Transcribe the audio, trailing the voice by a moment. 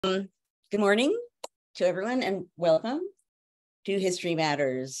Good morning to everyone and welcome to History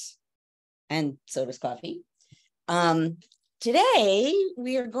Matters and So Does Coffee. Today,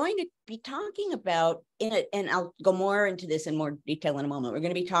 we are going to be talking about, and I'll go more into this in more detail in a moment. We're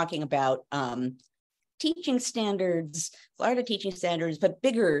going to be talking about teaching standards, Florida teaching standards, but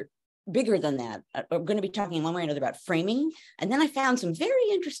bigger than that. We're going to be talking in one way or another about framing. And then I found some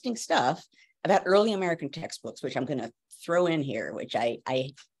very interesting stuff about early American textbooks, which I'm going to throw in here, which I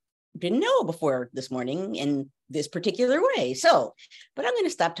didn't know before this morning in this particular way. But I'm going to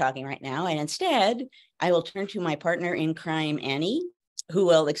stop talking right now. And instead, I will turn to my partner in crime, Annie, who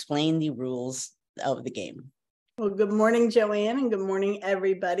will explain the rules of the game. Well, good morning, Joanne, and good morning,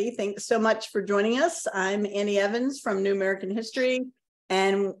 everybody. Thanks so much for joining us. I'm Annie Evans from New American History,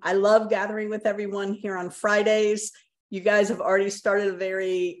 and I love gathering with everyone here on Fridays. You guys have already started a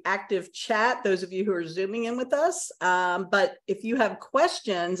very active chat, those of you who are Zooming in with us. But if you have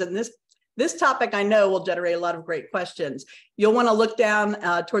questions, and this topic I know will generate a lot of great questions, you'll want to look down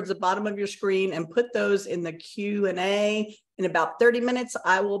towards the bottom of your screen and put those in the Q&A. In about 30 minutes,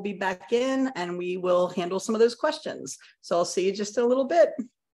 I will be back in and we will handle some of those questions. So I'll see you just in a little bit.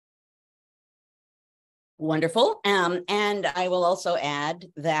 Wonderful. And I will also add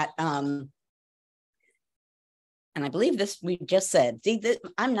that and I believe this we just said,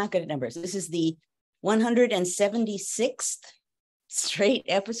 I'm not good at numbers. This is the 176th straight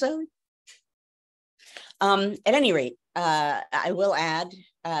episode. At any rate, I will add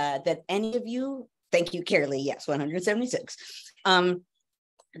that any of you, thank you, Carolee, yes, 176,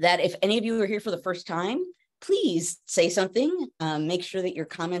 that if any of you are here for the first time, please say something, make sure that your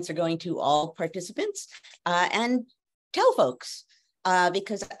comments are going to all participants, and tell folks.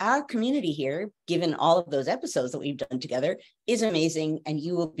 Because our community here, given all of those episodes that we've done together, is amazing, and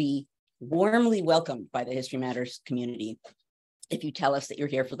you will be warmly welcomed by the History Matters community if you tell us that you're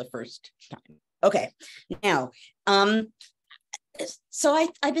here for the first time. Okay, now, so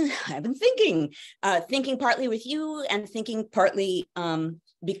I've been thinking partly with you and thinking partly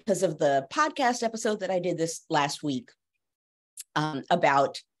because of the podcast episode that I did this last week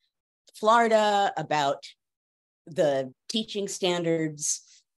about Florida, about the teaching standards.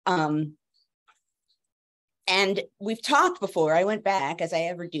 And we've talked before, I went back as I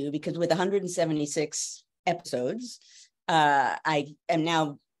ever do, because with 176 episodes, I am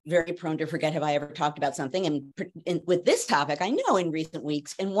now very prone to forget, have I ever talked about something? And with this topic, I know in recent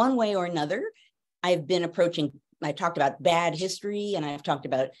weeks, in one way or another, I've been approaching, I talked about bad history and I've talked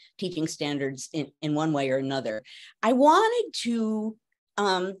about teaching standards in one way or another. I wanted to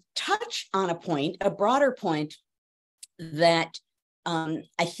touch on a broader point that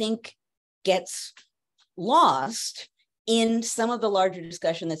I think gets lost in some of the larger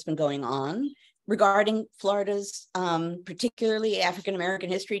discussion that's been going on regarding Florida's particularly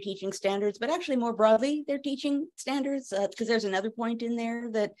African-American history teaching standards, but actually more broadly, their teaching standards, because there's another point in there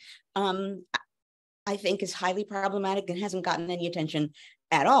that I think is highly problematic and hasn't gotten any attention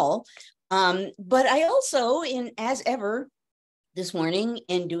at all. But I also, as ever this morning,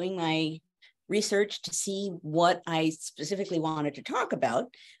 in doing my research to see what I specifically wanted to talk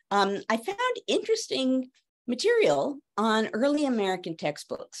about, I found interesting material on early American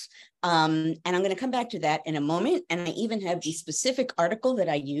textbooks. And I'm going to come back to that in a moment. And I even have the specific article that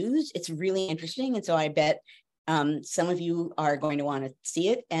I used. It's really interesting. And so I bet some of you are going to want to see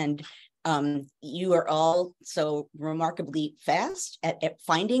it. And you are all so remarkably fast at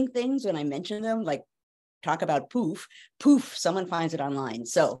finding things when I mention them, like talk about poof, someone finds it online.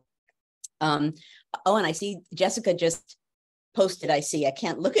 So and I see Jessica just posted, I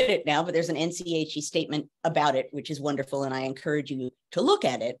can't look at it now, but there's an NCHE statement about it, which is wonderful. And I encourage you to look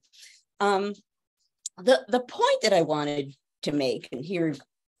at it. The point that I wanted to make, and here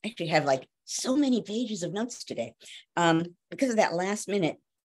I actually have like so many pages of notes today, because of that last minute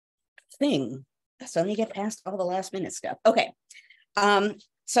thing. So let me get past all the last minute stuff. Okay.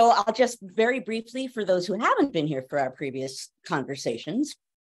 So I'll just very briefly, for those who haven't been here for our previous conversations,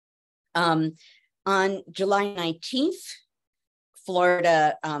 on July 19th,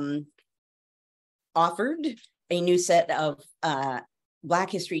 Florida offered a new set of Black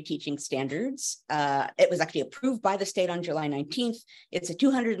history teaching standards. It was actually approved by the state on July 19th. It's a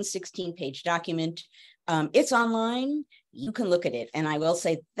 216-page document. It's online. You can look at it. And I will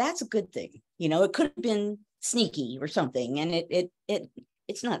say that's a good thing. You know, it could have been sneaky or something. And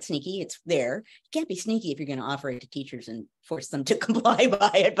it's not sneaky, it's there. You can't be sneaky if you're going to offer it to teachers and force them to comply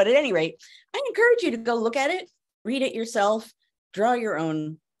by it. But at any rate, I encourage you to go look at it, read it yourself, draw your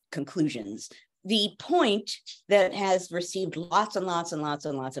own conclusions. The point that has received lots and lots and lots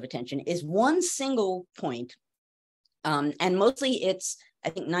and lots of attention is one single point, and mostly it's I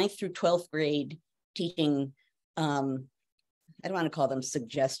think, 9th through 12th grade teaching, I don't want to call them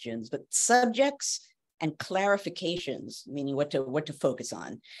suggestions, but subjects and clarifications, meaning what to focus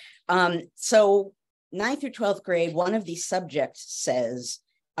on. So 9th through 12th grade, one of these subjects says,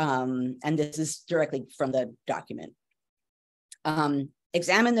 and this is directly from the document,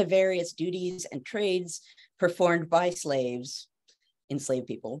 examine the various duties and trades performed by slaves, enslaved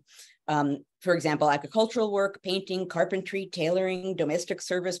people. For example, agricultural work, painting, carpentry, tailoring, domestic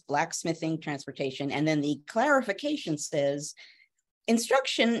service, blacksmithing, transportation. And then the clarification says,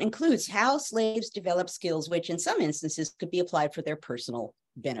 instruction includes how slaves develop skills, which in some instances could be applied for their personal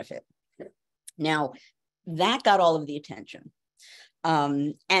benefit. Now, that got all of the attention.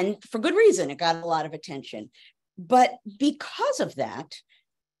 And for good reason, it got a lot of attention. But because of that,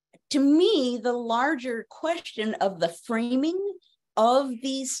 to me, the larger question of the framing of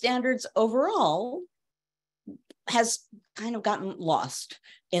these standards overall has kind of gotten lost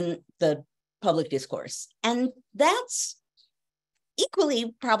in the public discourse. And that's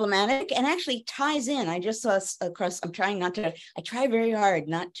equally problematic and actually ties in. I just saw across, I try very hard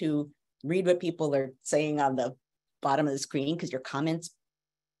not to read what people are saying on the bottom of the screen because your comments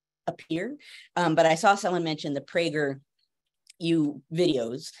appear. But I saw someone mention the PragerU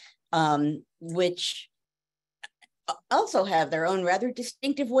videos, which also have their own rather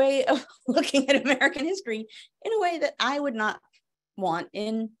distinctive way of looking at American history in a way that I would not want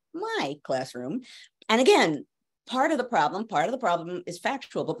in my classroom. And again, part of the problem is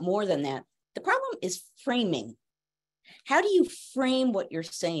factual, but more than that, the problem is framing. How do you frame what you're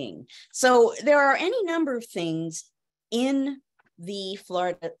saying? So there are any number of things in the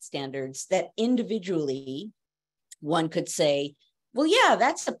Florida standards that individually one could say, well, yeah,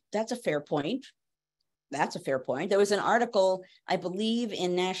 that's a fair point. That's a fair point. There was an article, I believe,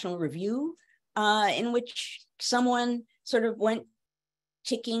 in National Review, in which someone sort of went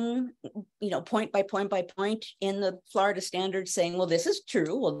ticking, point by point by point in the Florida standards saying, well, this is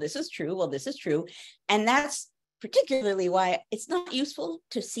true. Well, this is true. Well, this is true. And that's particularly why it's not useful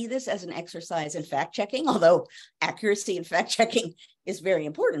to see this as an exercise in fact checking, although accuracy in fact checking is very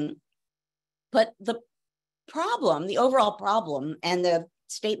important. But the problem, the overall problem, and the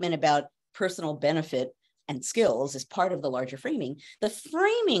statement about personal benefit and skills is part of the larger framing. The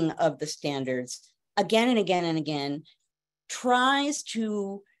framing of the standards again and again and again tries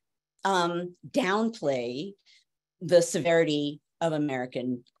to downplay the severity of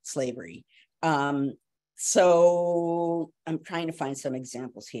American slavery. So I'm trying to find some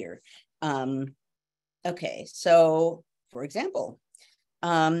examples here. Okay, so for example,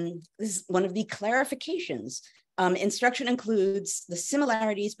 this is one of the clarifications. Instruction includes the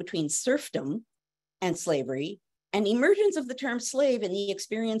similarities between serfdom and slavery and emergence of the term slave in the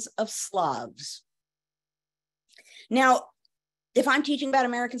experience of Slavs. Now, if I'm teaching about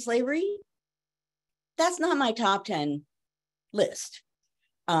American slavery, that's not my top 10 list.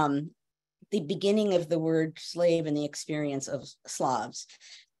 The beginning of the word slave and the experience of Slavs.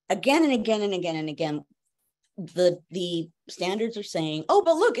 Again and again and again and again, the standards are saying, oh,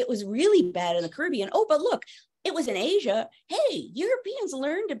 but look, it was really bad in the Caribbean. Oh, but look, it was in Asia. Hey, Europeans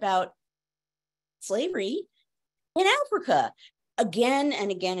learned about slavery in Africa again and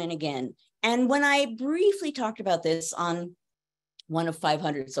again and again. And when I briefly talked about this on one of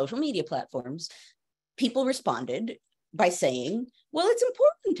 500 social media platforms, people responded by saying, well, it's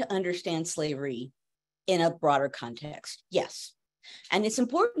important to understand slavery in a broader context. Yes. And it's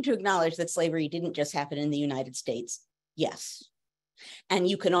important to acknowledge that slavery didn't just happen in the United States. Yes. And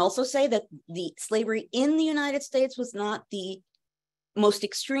you can also say that the slavery in the United States was not the most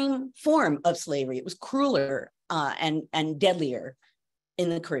extreme form of slavery. It was crueler and deadlier in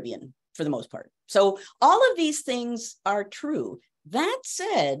the Caribbean for the most part. So all of these things are true. That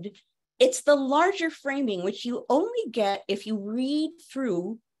said, it's the larger framing, which you only get if you read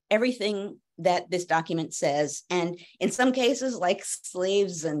through everything that this document says. And in some cases, like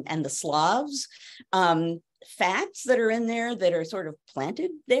slaves and the Slavs, facts that are in there that are sort of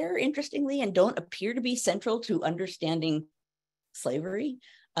planted there, interestingly, and don't appear to be central to understanding slavery,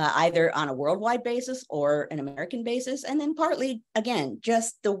 either on a worldwide basis or an American basis. And then partly, again,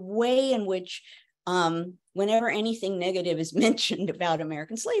 just the way in which whenever anything negative is mentioned about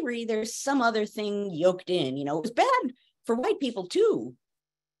American slavery, there's some other thing yoked in. It was bad for white people too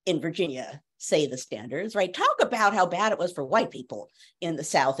in Virginia, say the standards, right? Talk about how bad it was for white people in the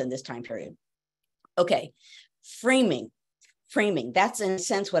South in this time period. Okay, framing. That's in a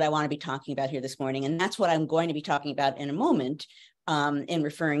sense what I want to be talking about here this morning. And that's what I'm going to be talking about in a moment in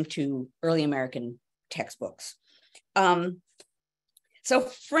referring to early American textbooks. So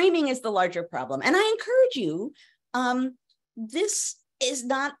framing is the larger problem. And I encourage you, this is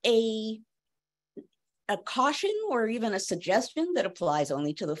not a caution or even a suggestion that applies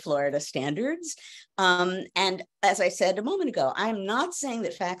only to the Florida standards. And as I said a moment ago, I'm not saying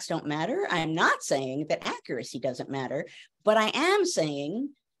that facts don't matter. I'm not saying that accuracy doesn't matter, but I am saying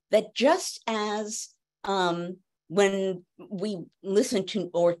that just as when we listen to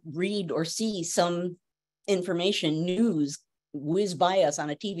or read or see some information, news whiz by us on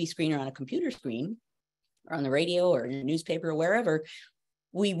a TV screen or on a computer screen or on the radio or in a newspaper or wherever,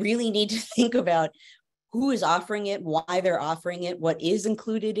 we really need to think about who is offering it, why they're offering it, what is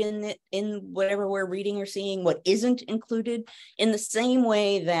included in it, in whatever we're reading or seeing, what isn't included, in the same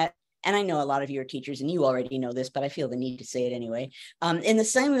way that, and I know a lot of you are teachers and you already know this, but I feel the need to say it anyway, in the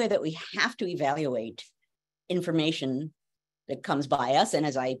same way that we have to evaluate information that comes by us. And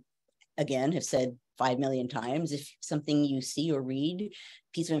as I, again, have said 5 million times, if something you see or read,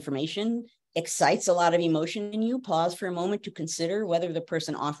 piece of information, excites a lot of emotion in you, pause for a moment to consider whether the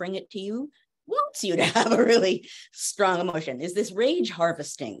person offering it to you wants you to have a really strong emotion. Is this rage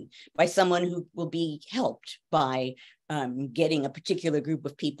harvesting by someone who will be helped by getting a particular group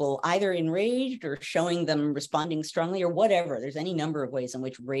of people either enraged or showing them responding strongly or whatever? There's any number of ways in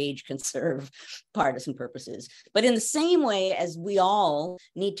which rage can serve partisan purposes. But in the same way as we all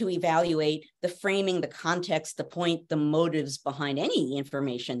need to evaluate the framing, the context, the point, the motives behind any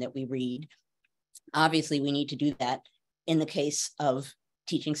information that we read, obviously we need to do that in the case of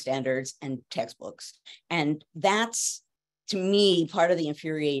teaching standards and textbooks. And that's, to me, part of the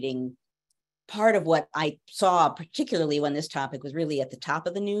infuriating part of what I saw, particularly when this topic was really at the top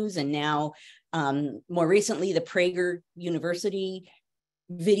of the news. And now, more recently, the Prager University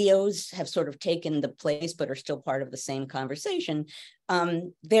videos have sort of taken the place, but are still part of the same conversation. I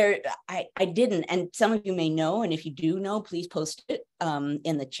didn't, and some of you may know, and if you do know, please post it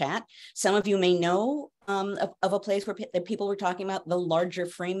in the chat. Some of you may know of a place where that people were talking about the larger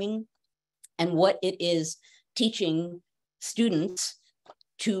framing and what it is teaching students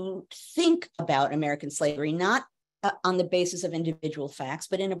to think about American slavery, not on the basis of individual facts,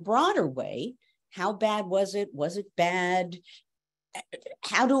 but in a broader way. How bad was it? Was it bad?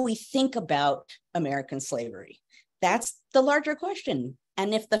 How do we think about American slavery? That's the larger question.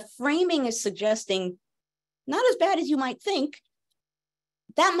 And if the framing is suggesting not as bad as you might think,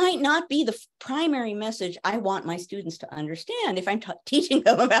 that might not be the primary message I want my students to understand if I'm teaching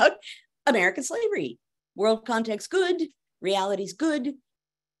them about American slavery. World context, good. Reality's good.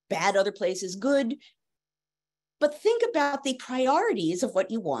 Bad other places, good. But think about the priorities of what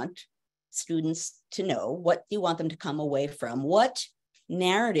you want students to know, what you want them to come away from, what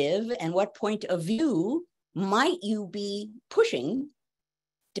narrative and what point of view might you be pushing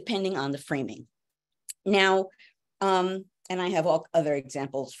depending on the framing. Now, and I have all other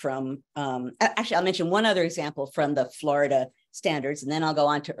examples from, actually, I'll mention one other example from the Florida standards, and then I'll go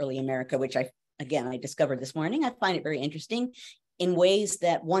on to early America, which I discovered this morning. I find it very interesting in ways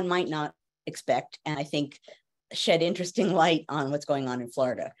that one might not expect, and I think shed interesting light on what's going on in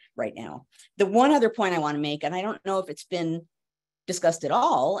Florida right now. The one other point I want to make, and I don't know if it's been discussed at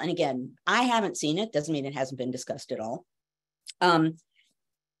all, and again, I haven't seen it, doesn't mean it hasn't been discussed at all.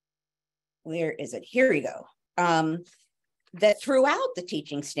 Where is it? Here we go. That throughout the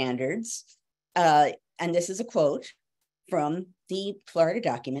teaching standards, and this is a quote from the Florida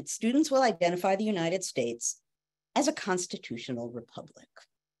document, students will identify the United States as a constitutional republic.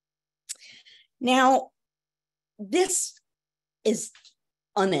 Now, this is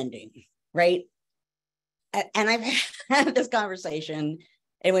unending, right? And I've had this conversation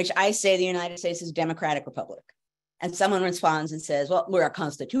in which I say the United States is a democratic republic. And someone responds and says, well, we're a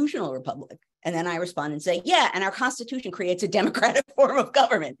constitutional republic. And then I respond and say, yeah, and our Constitution creates a democratic form of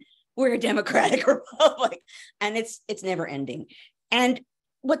government. We're a democratic republic. And it's never ending. And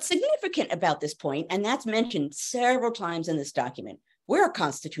what's significant about this point, and that's mentioned several times in this document, we're a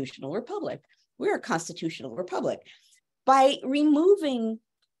constitutional republic. We're a constitutional republic. By removing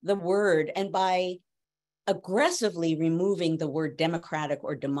the word and by aggressively removing the word democratic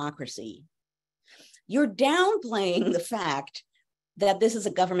or democracy, you're downplaying the fact that this is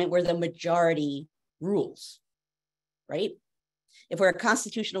a government where the majority rules, right? If we're a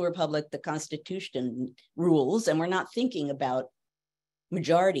constitutional republic, the Constitution rules, and we're not thinking about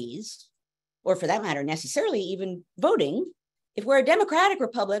majorities, or for that matter, necessarily even voting. If we're a democratic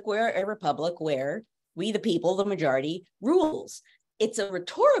republic, we're a republic where we, the people, the majority, rules. It's a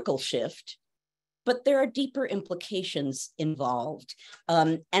rhetorical shift, but there are deeper implications involved.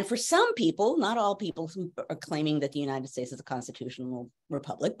 And for some people, not all people who are claiming that the United States is a constitutional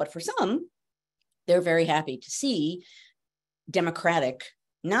republic, but for some, they're very happy to see democratic,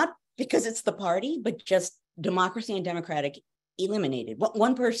 not because it's the party, but just democracy and democratic eliminated. What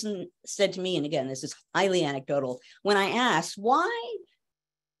one person said to me, and again, this is highly anecdotal, when I asked why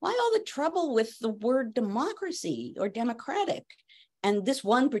all the trouble with the word democracy or democratic? And this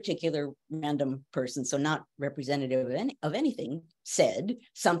one particular random person, so not representative of anything, said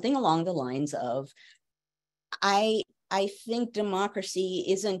something along the lines of, I think democracy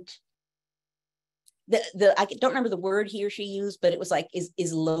isn't, I don't remember the word he or she used, but it was like,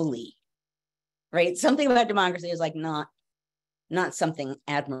 is lowly, right? Something about democracy is like not something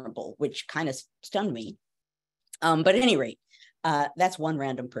admirable, which kind of stunned me. But at any rate, that's one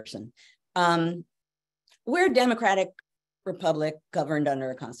random person. We're a democratic republic governed under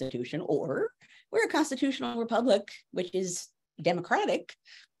a constitution, or we're a constitutional republic, which is democratic.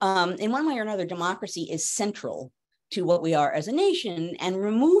 In one way or another, democracy is central to what we are as a nation, and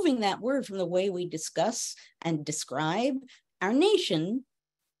removing that word from the way we discuss and describe our nation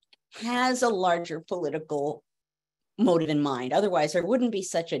has a larger political motive in mind. Otherwise, there wouldn't be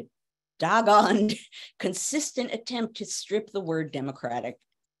such a doggone consistent attempt to strip the word democratic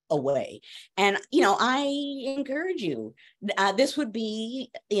away. And, I encourage you, this would be,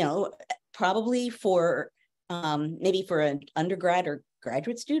 probably for maybe for an undergrad or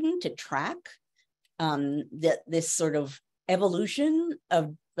graduate student to track this sort of evolution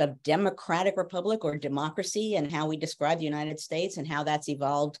of democratic republic or democracy, and how we describe the United States and how that's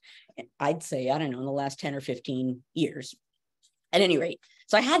evolved, I'd say, I don't know, in the last 10 or 15 years. At any rate,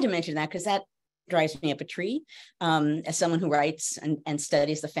 so I had to mention that because that drives me up a tree as someone who writes and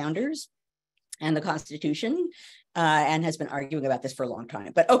studies the founders and the Constitution and has been arguing about this for a long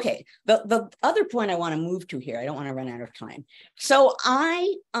time. But okay, the other point I want to move to here, I don't want to run out of time. So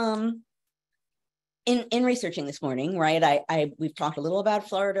I, in researching this morning, right, we've talked a little about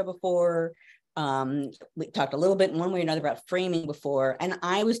Florida before. We talked a little bit in one way or another about framing before, and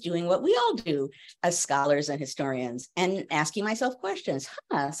I was doing what we all do as scholars and historians and asking myself questions.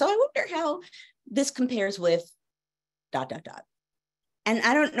 So I wonder how this compares with ... And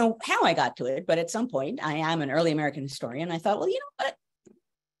I don't know how I got to it, but at some point, I am an early American historian. I thought, well, you know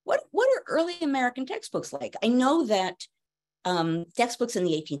what are early American textbooks like? I know that textbooks in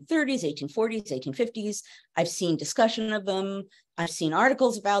the 1830s, 1840s, 1850s, I've seen discussion of them. I've seen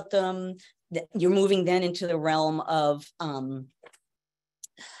articles about them. You're moving then into the realm of, this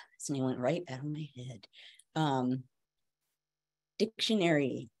name went right out of my head.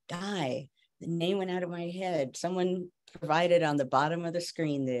 Dictionary, the name went out of my head. Someone provided on the bottom of the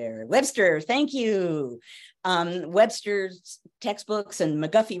screen there. Webster, thank you. Webster's textbooks and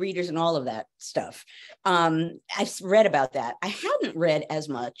McGuffey readers and all of that stuff. I've read about that. I hadn't read as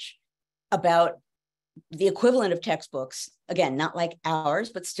much about the equivalent of textbooks, again, not like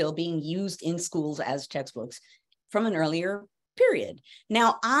ours, but still being used in schools as textbooks from an earlier period.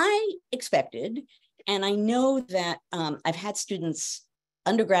 Now, I expected, and I know that I've had students,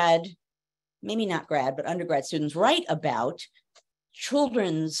 undergrad, maybe not grad, but undergrad students, write about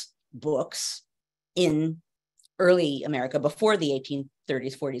children's books in early America before the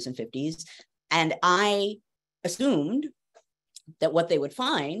 1830s, 40s, and 50s. And I assumed that what they would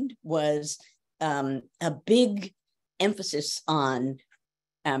find was a big emphasis on,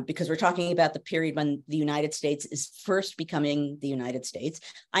 because we're talking about the period when the United States is first becoming the United States,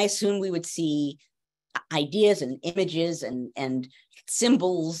 I assume we would see ideas and images and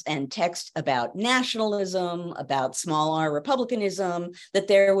symbols and text about nationalism, about small r republicanism, that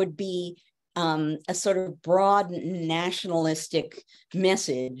there would be a sort of broad nationalistic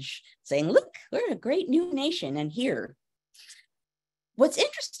message saying, look, we're a great new nation, and here. What's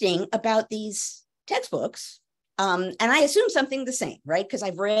interesting about these textbooks, and I assume something the same, right? Because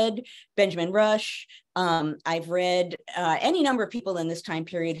I've read Benjamin Rush, I've read any number of people in this time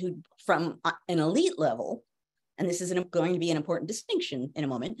period who, from an elite level, and this is going to be an important distinction in a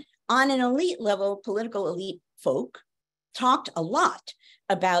moment, on an elite level, political elite folk talked a lot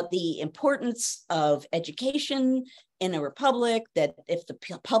about the importance of education in a republic, that if the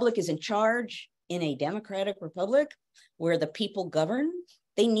public is in charge in a democratic republic where the people govern,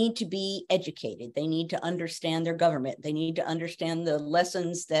 they need to be educated. They need to understand their government. They need to understand the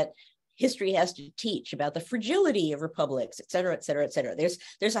lessons that history has to teach about the fragility of republics, et cetera, et cetera, et cetera.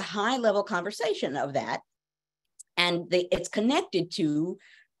 There's a high level conversation of that. And it's connected to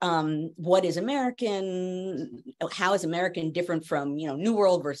what is American, how is American different from, New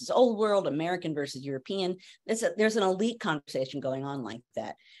World versus Old World, American versus European. There's an elite conversation going on like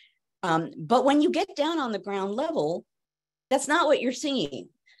that. But when you get down on the ground level, that's not what you're seeing.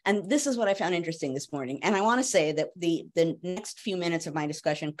 And this is what I found interesting this morning. And I want to say that the next few minutes of my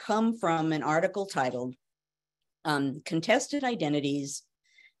discussion come from an article titled Contested Identities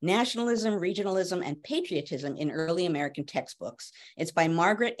Nationalism, Regionalism, and Patriotism in Early American Textbooks. It's by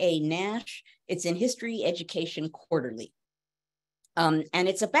Margaret A. Nash. It's in History Education Quarterly. And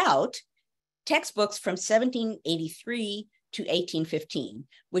it's about textbooks from 1783 to 1815,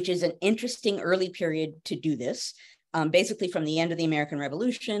 which is an interesting early period to do this, basically from the end of the American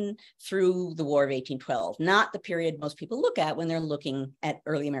Revolution through the War of 1812, not the period most people look at when they're looking at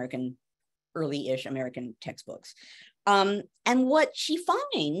early-ish American textbooks. And what she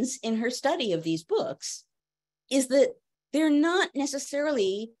finds in her study of these books is that they're not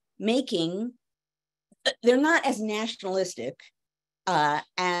necessarily they're not as nationalistic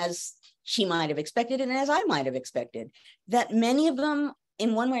as she might have expected and as I might have expected, that many of them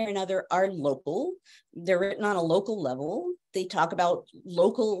in one way or another are local. They're written on a local level. They talk about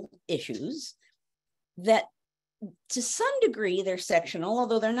local issues that to some degree they're sectional,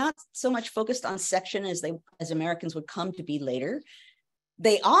 although they're not so much focused on section as Americans would come to be later.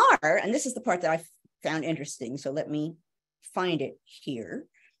 They are, and this is the part that I found interesting. So let me find it here.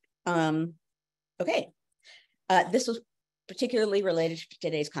 Okay. This was particularly related to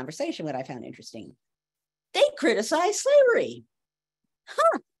today's conversation, what I found interesting. They criticize slavery.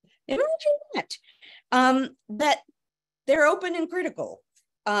 Imagine that. That they're open and critical.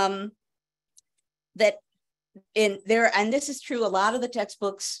 That in there, and this is true, a lot of the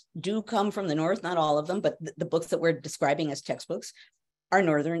textbooks do come from the North, not all of them, but the books that we're describing as textbooks are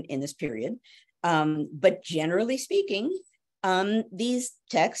Northern in this period. But generally speaking, these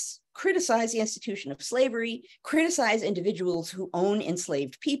texts criticize the institution of slavery, criticize individuals who own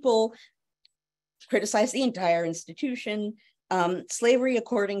enslaved people, criticize the entire institution. Slavery,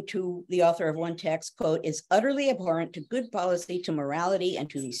 according to the author of one text, quote, is utterly abhorrent to good policy, to morality, and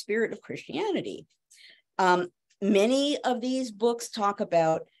to the spirit of Christianity. Many of these books talk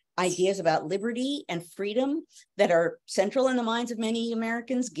about ideas about liberty and freedom that are central in the minds of many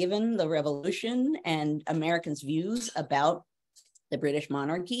Americans, given the Revolution and Americans' views about the British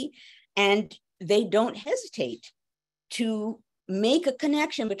monarchy. And they don't hesitate to make a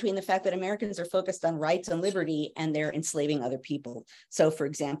connection between the fact that Americans are focused on rights and liberty and they're enslaving other people. So for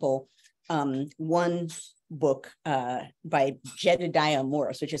example, one book by Jedediah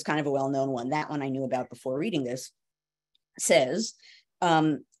Morse, which is kind of a well-known one, that one I knew about before reading this, says,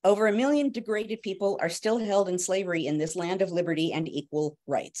 over 1 million degraded people are still held in slavery in this land of liberty and equal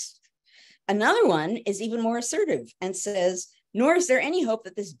rights. Another one is even more assertive and says, nor is there any hope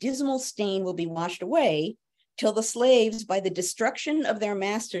that this dismal stain will be washed away till the slaves, by the destruction of their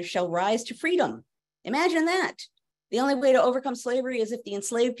masters, shall rise to freedom. Imagine that. The only way to overcome slavery is if the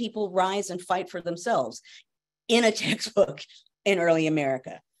enslaved people rise and fight for themselves, in a textbook in early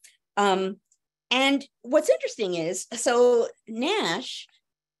America. And what's interesting is, so Nash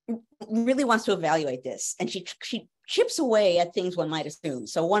really wants to evaluate this, and she chips away at things one might assume.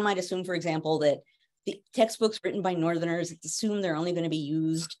 So one might assume, for example, that the textbooks written by Northerners, it's assumed they're only going to be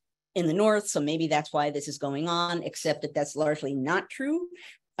used in the North, so maybe that's why this is going on, except that that's largely not true.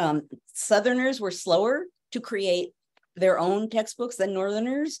 Southerners were slower to create their own textbooks than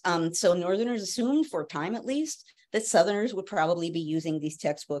Northerners. So Northerners assumed, for a time at least, that Southerners would probably be using these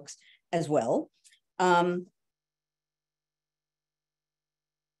textbooks as well.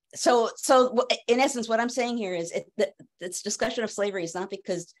 So in essence, what I'm saying here is this discussion of slavery is not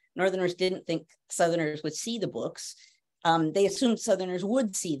because Northerners didn't think Southerners would see the books. They assumed Southerners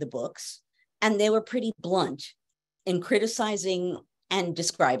would see the books, and they were pretty blunt in criticizing and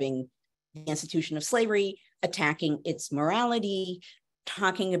describing the institution of slavery, attacking its morality,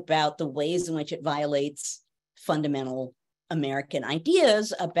 talking about the ways in which it violates fundamental American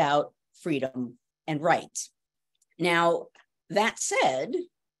ideas about freedom and rights. Now, that said,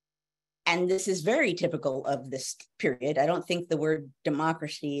 and this is very typical of this period, I don't think the word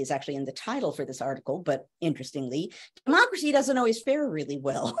democracy is actually in the title for this article, but interestingly, democracy doesn't always fare really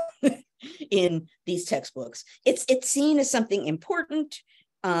well in these textbooks. It's seen as something important.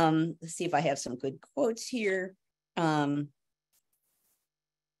 Let's see if I have some good quotes here. There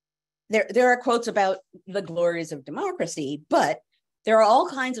are quotes about the glories of democracy, but there are all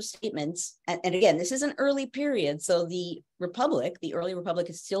kinds of statements. And again, this is an early period. So the Republic, the early Republic,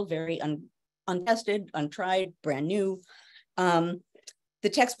 is still very untested, untried, brand new. The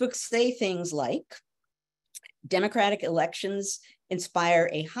textbooks say things like, democratic elections inspire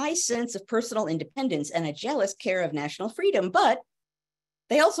a high sense of personal independence and a jealous care of national freedom, but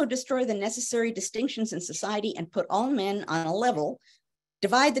they also destroy the necessary distinctions in society and put all men on a level,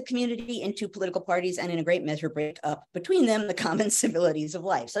 divide the community into political parties, and in a great measure break up between them the common civilities of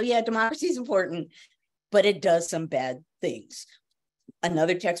life. So yeah, democracy is important, but it does some bad things.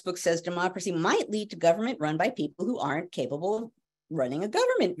 Another textbook says democracy might lead to government run by people who aren't capable of running a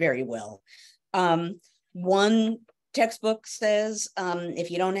government very well. One textbook says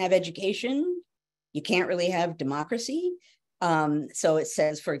if you don't have education, you can't really have democracy. So it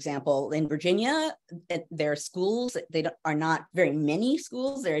says, for example, in Virginia, their schools, are not very many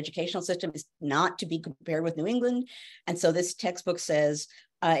schools. Their educational system is not to be compared with New England. And so this textbook says,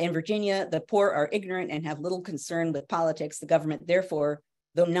 in Virginia, the poor are ignorant and have little concern with politics. The government, therefore,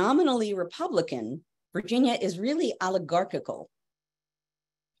 though nominally Republican, Virginia is really oligarchical.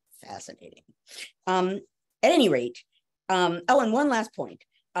 Fascinating. At any rate, and one last point,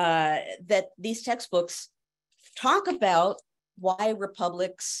 that these textbooks talk about why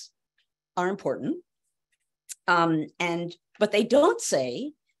republics are important, but they don't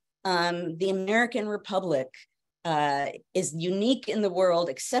say the American Republic is unique in the world,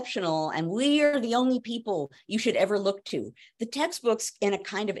 exceptional, and we are the only people you should ever look to. The textbooks, in a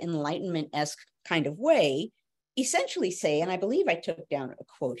kind of Enlightenment-esque kind of way, essentially say, and I believe I took down a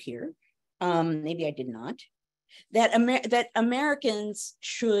quote here, maybe I did not, that Americans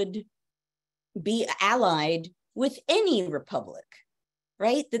should be allied with any republic,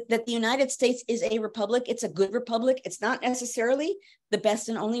 right? That the United States is a republic. It's a good republic. It's not necessarily the best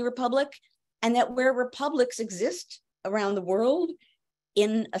and only republic. And that where republics exist around the world,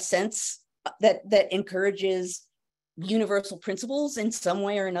 in a sense that encourages universal principles in some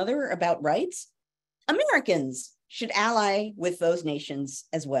way or another about rights, Americans should ally with those nations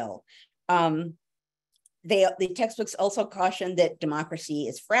as well. The textbooks also caution that democracy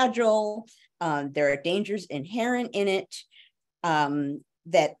is fragile. There are dangers inherent in it,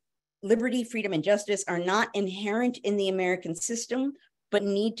 that liberty, freedom, and justice are not inherent in the American system, but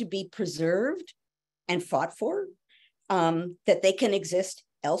need to be preserved and fought for, that they can exist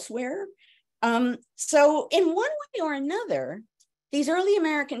elsewhere. So in one way or another, these early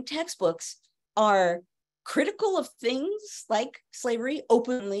American textbooks are critical of things like slavery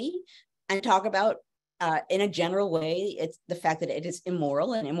openly and talk about, in a general way, it's the fact that it is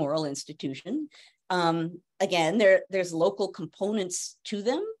immoral, an immoral institution. Again, there's local components to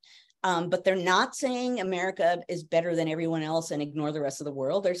them, but they're not saying America is better than everyone else and ignore the rest of the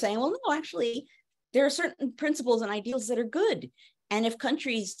world. They're saying, well, no, actually, there are certain principles and ideals that are good. And if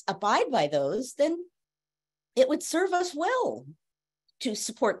countries abide by those, then it would serve us well to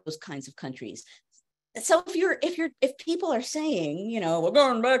support those kinds of countries. So if people are saying, you know, we're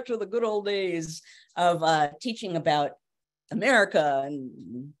going back to the good old days of teaching about America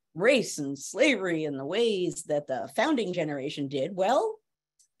and race and slavery and the ways that the founding generation did, well,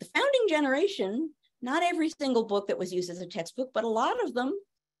 the founding generation, not every single book that was used as a textbook, but a lot of them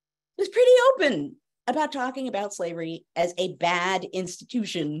was pretty open about talking about slavery as a bad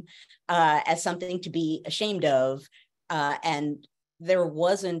institution, as something to be ashamed of. And there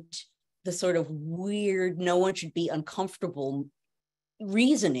wasn't the sort of weird, no one should be uncomfortable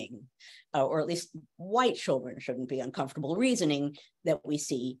reasoning, or at least white children shouldn't be uncomfortable reasoning that we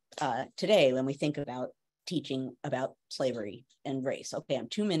see today when we think about teaching about slavery and race. Okay, I'm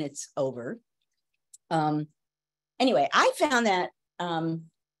 2 minutes over. Anyway, I found that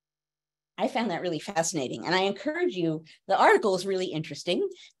really fascinating, and I encourage you. The article is really interesting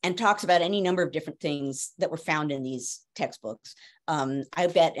and talks about any number of different things that were found in these textbooks. I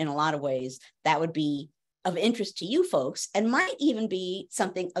bet in a lot of ways that would be of interest to you folks, and might even be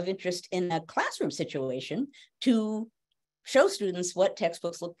something of interest in a classroom situation to show students what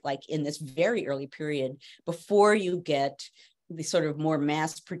textbooks look like in this very early period before you get the sort of more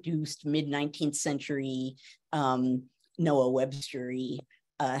mass-produced mid-19th century Noah Webster-y,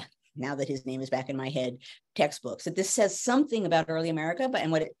 now that his name is back in my head, textbooks. That this says something about early America,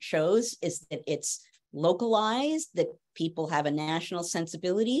 and what it shows is that it's localized, that people have a national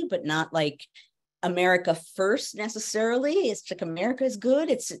sensibility, but not like America first necessarily. It's like America is good.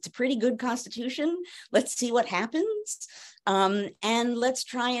 It's a pretty good constitution. Let's see what happens. And let's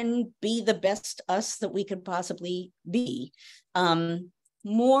try and be the best us that we could possibly be.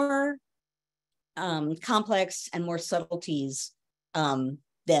 More complex and more subtleties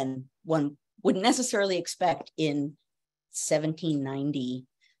than one would necessarily expect in 1790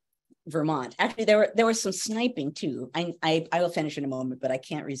 Vermont. Actually, there was some sniping too. I will finish in a moment, but I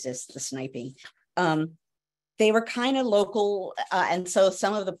can't resist the sniping. They were kind of local, and so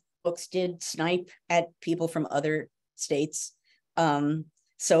some of the books did snipe at people from other states.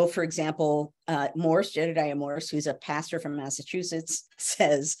 So, for example, Morse, Jedediah Morse, who's a pastor from Massachusetts,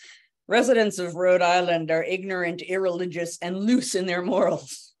 says, residents of Rhode Island are ignorant, irreligious, and loose in their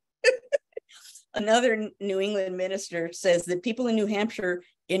morals. Another New England minister says that people in New Hampshire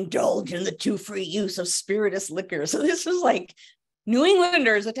indulge in the too free use of spirituous liquor. So this was like New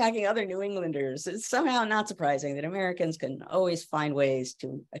Englanders attacking other New Englanders. It's somehow not surprising that Americans can always find ways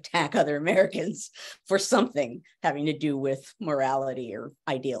to attack other Americans for something having to do with morality or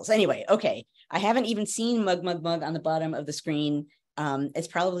ideals. Anyway, okay. I haven't even seen mug on the bottom of the screen. It's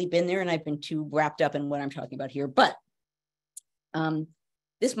probably been there and I've been too wrapped up in what I'm talking about here, but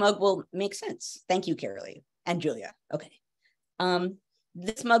this mug will make sense. Thank you, Carolee and Julia. Okay.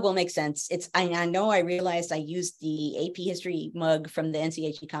 This mug will make sense. I know I realized I used the AP history mug from the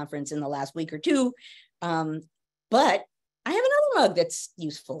NCHE conference in the last week or two, but I have another mug that's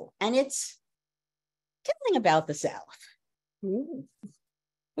useful, and it's telling about the South,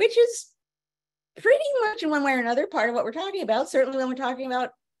 which is pretty much in one way or another part of what we're talking about. Certainly when we're talking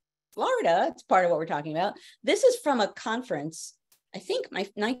about Florida, it's part of what we're talking about. This is from a conference, I think my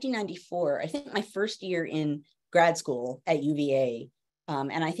 1994, I think my first year in grad school at UVA.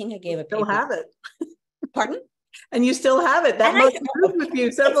 And I think I gave a paper. Still have it. Pardon? And you still have it. That mug moved with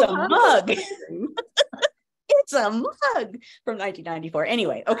you several times. Mug. It's a mug from 1994.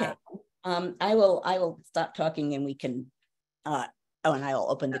 Anyway, okay. I will stop talking and we can and I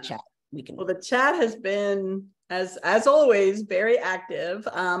will open the chat. We can. Well, the chat has been as always very active.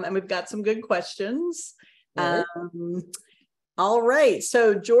 And we've got some good questions. Right. All right.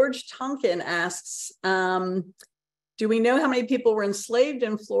 So George Tonkin asks, do we know how many people were enslaved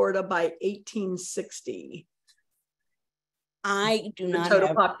in Florida by 1860? I do not. The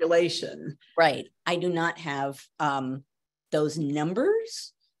total population. Right. I do not have those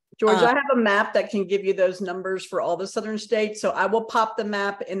numbers. George, I have a map that can give you those numbers for all the southern states. So I will pop the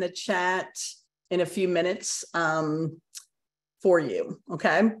map in the chat in a few minutes for you.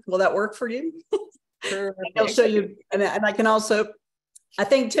 Okay. Will that work for you? Sure. I'll show you. And I can also, I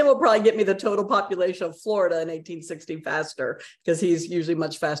think Tim will probably get me the total population of Florida in 1860 faster because he's usually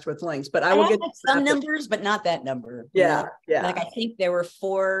much faster with links. But I will get some numbers, but not that number. Yeah, yeah. Like I think there were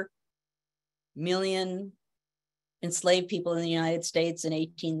 4 million enslaved people in the United States in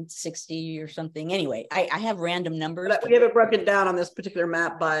 1860 or something. Anyway, I have random numbers. But we have it broken down on this particular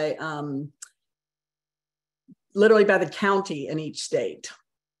map by literally by the county in each state.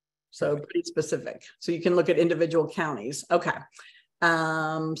 So pretty specific. So you can look at individual counties. Okay.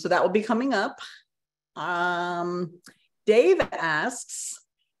 So that will be coming up. Dave asks,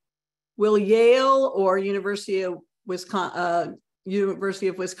 will Yale or University of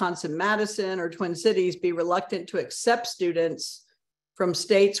Wisconsin-Madison or Twin Cities be reluctant to accept students from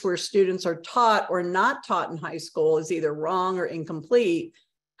states where students are taught or not taught in high school is either wrong or incomplete?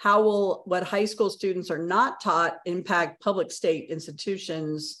 How will what high school students are not taught impact public state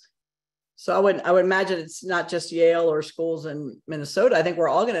institutions? So I would imagine it's not just Yale or schools in Minnesota. I think we're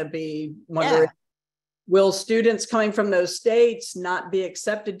all going to be wondering, will students coming from those states not be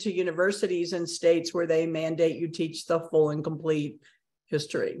accepted to universities in states where they mandate you teach the full and complete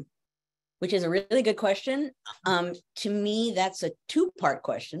history? Which is a really good question. To me, that's a two-part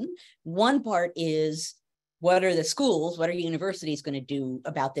question. One part is, what are the schools, what are universities going to do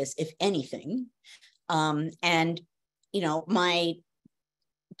about this, if anything? And, you know, my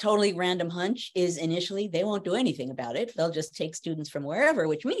totally random hunch is initially they won't do anything about it. They'll just take students from wherever,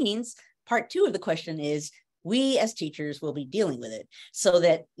 which means part two of the question is we as teachers will be dealing with it. So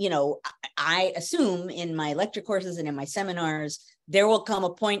that, you know, I assume in my lecture courses and in my seminars, there will come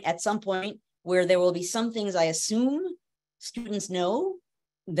a point at some point where there will be some things I assume students know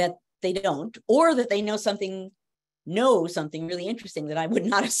that they don't, or that they know something really interesting that I would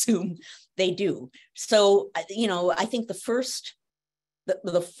not assume they do. So, you know, I think the front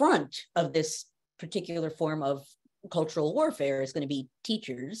of this particular form of cultural warfare is going to be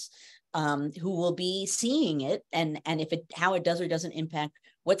teachers who will be seeing it and if it how it does or doesn't impact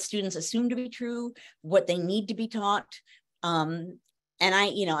what students assume to be true, what they need to be taught. And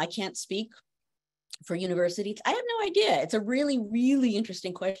I can't speak for universities. I have no idea. It's a really, really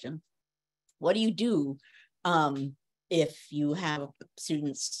interesting question. What do you do if you have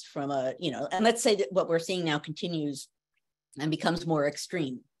students from and let's say that what we're seeing now continues and becomes more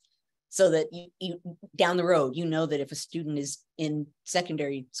extreme, so that you down the road, you know that if a student is in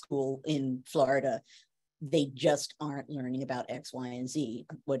secondary school in Florida, they just aren't learning about X, Y, and Z.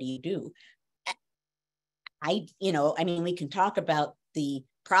 What do you do? We can talk about the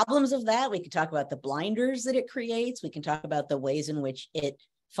problems of that. We can talk about the blinders that it creates. We can talk about the ways in which it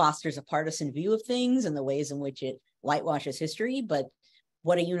fosters a partisan view of things and the ways in which it whitewashes history. But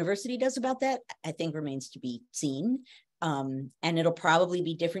what a university does about that, I think, remains to be seen. And it'll probably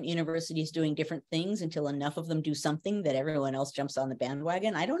be different universities doing different things until enough of them do something that everyone else jumps on the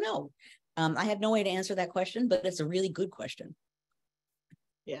bandwagon. I don't know. I have no way to answer that question, but it's a really good question.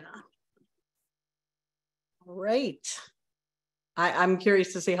 Yeah. All right. I'm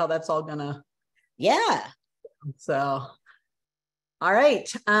curious to see how that's all gonna. Yeah. So, all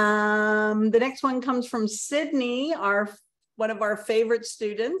right. The next one comes from Sydney, one of our favorite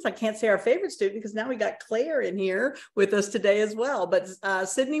students. I can't say our favorite student because now we got Claire in here with us today as well. But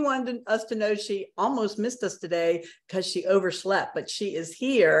Sydney wanted us to know she almost missed us today because she overslept, but she is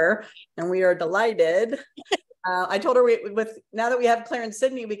here and we are delighted. I told her now that we have Claire and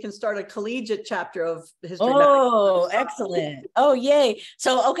Sydney, we can start a collegiate chapter of history. Oh, excellent. Oh, yay.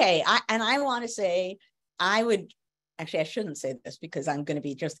 So, okay. I want to say, I shouldn't say this because I'm going to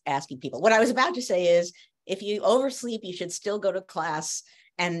be just asking people. What I was about to say is, if you oversleep, you should still go to class,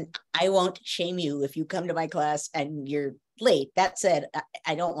 and I won't shame you if you come to my class and you're late. That said,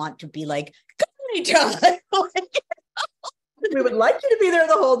 I don't want to be like, good John. We would like you to be there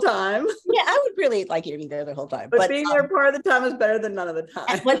the whole time. Yeah, I would really like you to be there the whole time. But being there part of the time is better than none of the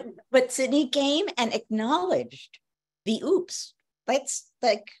time. But Sydney came and acknowledged the oops. That's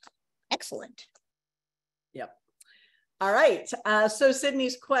like excellent. Yep. All right. So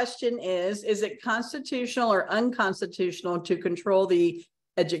Sydney's question is it constitutional or unconstitutional to control the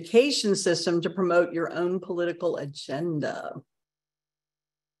education system to promote your own political agenda?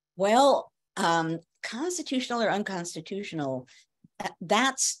 Well, constitutional or unconstitutional,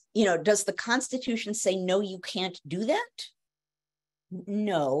 that's, does the Constitution say, no, you can't do that?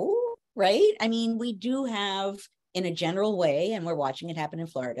 No, right? I mean, we do have, in a general way, and we're watching it happen in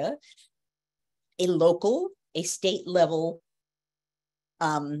Florida, a state level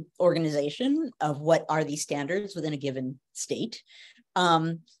organization of what are these standards within a given state.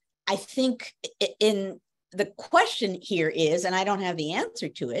 I think in the question here is, and I don't have the answer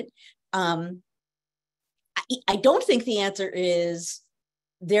to it, I don't think the answer is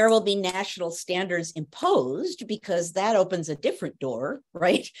there will be national standards imposed, because that opens a different door,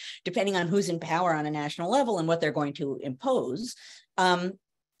 right? Depending on who's in power on a national level and what they're going to impose.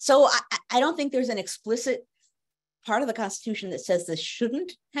 So I don't think there's an explicit part of the Constitution that says this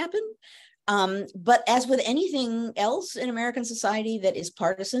shouldn't happen. But as with anything else in American society that is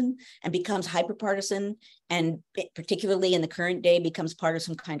partisan and becomes hyper-partisan, and particularly in the current day becomes part of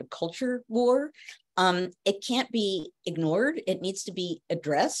some kind of culture war, it can't be ignored. It needs to be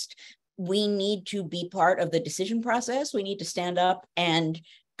addressed. We need to be part of the decision process. We need to stand up and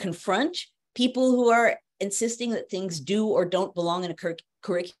confront people who are insisting that things do or don't belong in a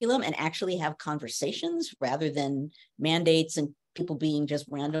curriculum, and actually have conversations rather than mandates and people being just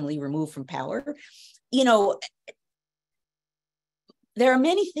randomly removed from power. There are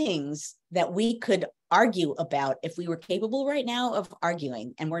many things that we could argue about if we were capable right now of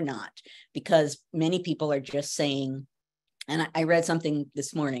arguing, and we're not, because many people are just saying, and I read something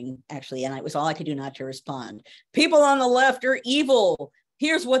this morning, actually, and it was all I could do not to respond. People on the left are evil.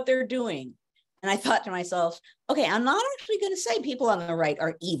 Here's what they're doing. And I thought to myself, okay, I'm not actually going to say people on the right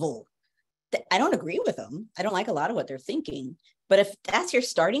are evil. I don't agree with them. I don't like a lot of what they're thinking. But if that's your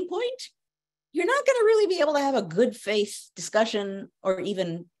starting point, you're not going to really be able to have a good faith discussion or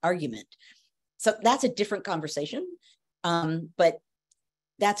even argument. So that's a different conversation. But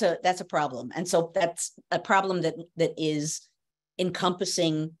that's a problem. And so that's a problem that is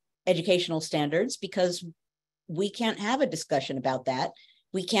encompassing educational standards, because we can't have a discussion about that.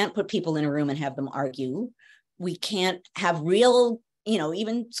 We can't put people in a room and have them argue. We can't have real,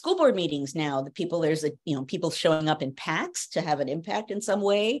 even school board meetings now, there's people showing up in packs to have an impact in some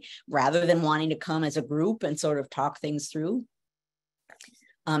way, rather than wanting to come as a group and sort of talk things through.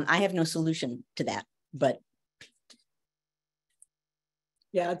 I have no solution to that, but.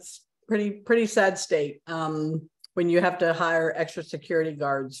 Yeah, it's pretty sad state when you have to hire extra security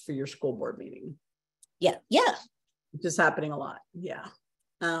guards for your school board meeting. Yeah. It's just happening a lot. Yeah.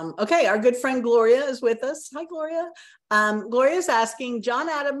 Okay, our good friend Gloria is with us. Hi, Gloria. Gloria is asking, John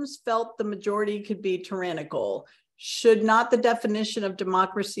Adams felt the majority could be tyrannical. Should not the definition of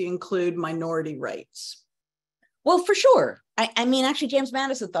democracy include minority rights? Well, for sure. I mean, actually, James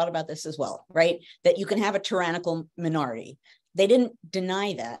Madison thought about this as well, right? That you can have a tyrannical minority. They didn't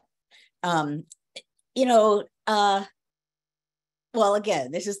deny that. Well,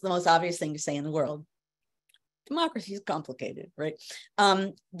 again, this is the most obvious thing to say in the world. Democracy is complicated, right?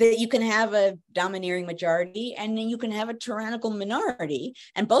 That you can have a domineering majority and then you can have a tyrannical minority,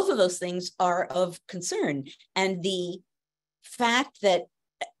 and both of those things are of concern. And the fact that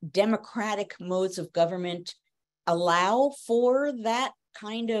democratic modes of government allow for that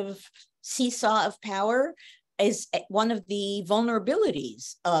kind of seesaw of power is one of the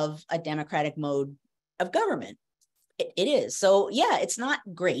vulnerabilities of a democratic mode of government. It is. So yeah, it's not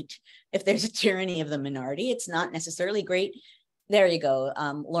great if there's a tyranny of the minority. It's not necessarily great. There you go.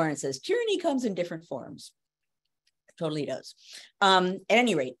 Lauren says, tyranny comes in different forms. Totally does. At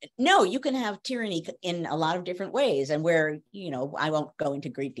any rate, no, you can have tyranny in a lot of different ways, and where, I won't go into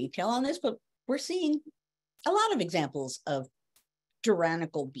great detail on this, but we're seeing a lot of examples of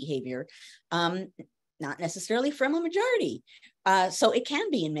tyrannical behavior, not necessarily from a majority. So it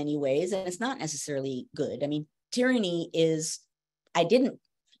can be in many ways, and it's not necessarily good. I mean, tyranny is,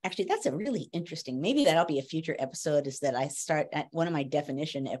 actually, that's a really interesting, maybe that'll be a future episode, is that I start at one of my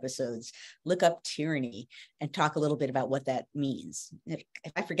definition episodes, look up tyranny and talk a little bit about what that means. If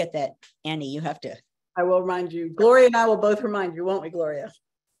I forget that, Annie, you have to. I will remind you. Gloria and I will both remind you, won't we, Gloria?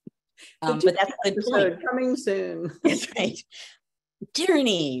 But that's a good point. Coming soon. That's right.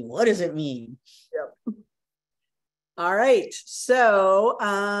 Tyranny, what does it mean? Yep. All right. So,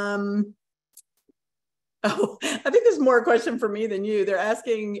 I think there's more a question for me than you. They're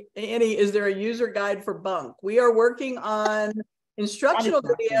asking, Annie, is there a user guide for Bunk? We are working on instructional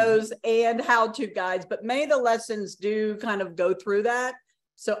videos and how-to guides, but many of the lessons do kind of go through that.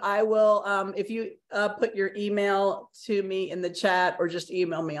 So I will, if you put your email to me in the chat, or just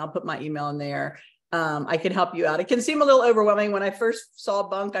email me, I'll put my email in there. I can help you out. It can seem a little overwhelming. When I first saw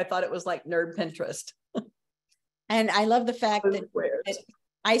Bunk, I thought it was like Nerd Pinterest. And I love the fact that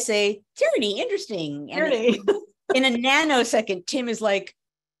I say, tyranny, interesting. Tyranny. And in a nanosecond, Tim is like,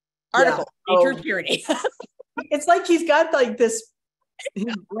 article, nature tyranny. It's like he's got like this,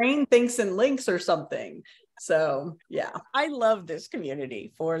 his brain thinks in links or something. So, yeah. I love this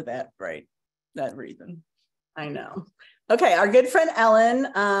community for that, right? That reason. I know. Okay, our good friend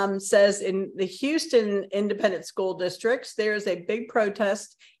Ellen says in the Houston Independent School Districts, there's a big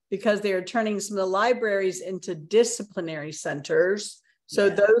protest because they are turning some of the libraries into disciplinary centers. So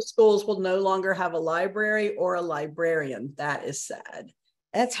those schools will no longer have a library or a librarian. That is sad.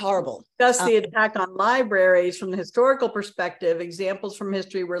 That's horrible. Thus, the attack on libraries from the historical perspective, examples from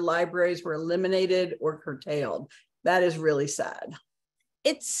history where libraries were eliminated or curtailed. That is really sad.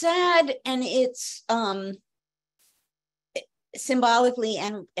 It's sad, and it's symbolically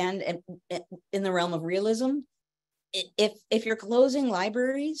and in the realm of realism. If you're closing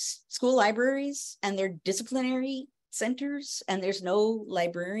libraries, school libraries, and they're disciplinary centers, and there's no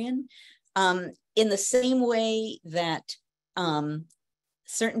librarian, in the same way that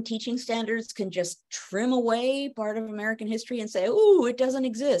certain teaching standards can just trim away part of American history and say, oh, it doesn't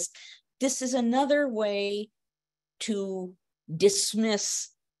exist. This is another way to dismiss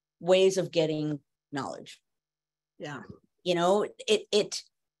ways of getting knowledge. Yeah. It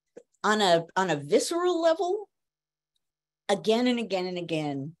on a visceral level, again and again and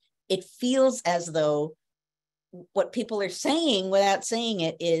again, it feels as though what people are saying without saying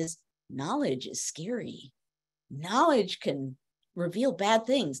it is, knowledge is scary. Knowledge can reveal bad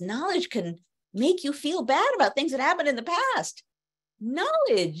things. Knowledge can make you feel bad about things that happened in the past.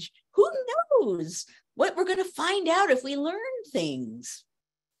 Knowledge, who knows what we're going to find out if we learn things.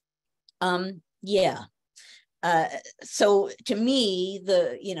 So to me,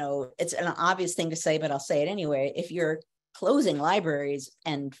 it's an obvious thing to say, but I'll say it anyway. If you're closing libraries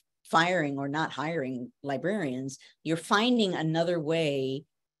and firing or not hiring librarians, you're finding another way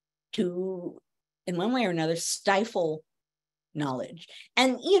to, in one way or another, stifle knowledge.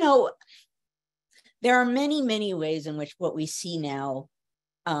 And, there are many, many ways in which what we see now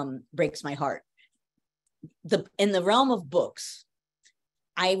breaks my heart. In the realm of books,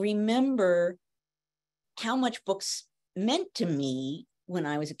 I remember how much books meant to me when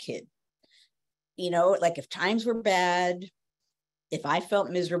I was a kid. Like if times were bad, if I felt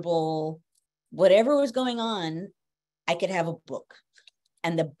miserable, whatever was going on, I could have a book.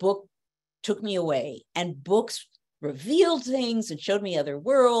 And the book took me away. And books revealed things and showed me other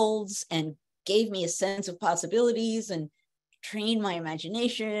worlds and gave me a sense of possibilities and trained my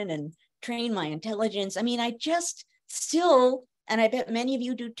imagination and trained my intelligence. I mean, I just still, and I bet many of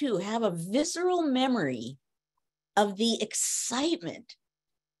you do too, have a visceral memory of the excitement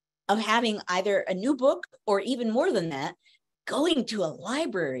of having either a new book or, even more than that, going to a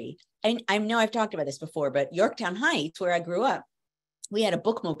library. I know I've talked about this before, but Yorktown Heights, where I grew up, we had a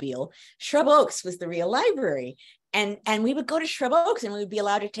bookmobile. Shrub Oaks was the real library. And we would go to Shrub Oaks and we would be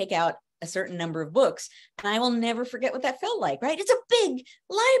allowed to take out a certain number of books. And I will never forget what that felt like, right? It's a big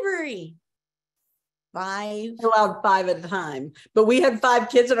library. 5. Allowed 5 at a time, but we had 5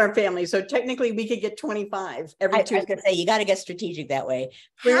 kids in our family, so technically we could get 25 every 2. I was gonna say, you got to get strategic that way.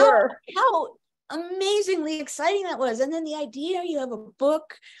 How amazingly exciting that was. And then the idea you have a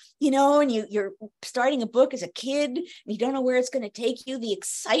book, and you're starting a book as a kid, and you don't know where it's going to take you, the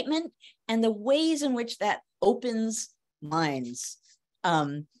excitement and the ways in which that opens minds.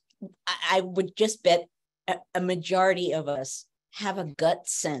 I would just bet a majority of us have a gut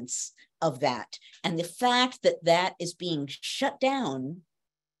sense of that. And the fact that that is being shut down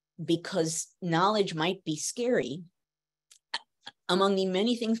because knowledge might be scary, among the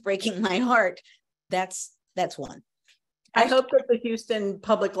many things breaking my heart, that's one. I hope that the Houston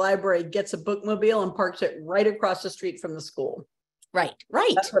Public Library gets a bookmobile and parks it right across the street from the school. Right.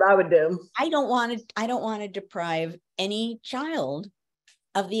 That's what I would do. I don't want to deprive any child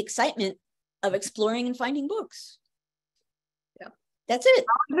of the excitement of exploring and finding books. Yeah. That's it.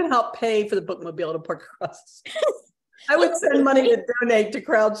 I'm going to help pay for the bookmobile to park across. I would send money to donate to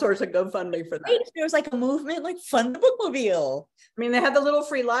crowdsource a GoFundMe for that. If there was like a movement, like fund the bookmobile. I mean, they have the little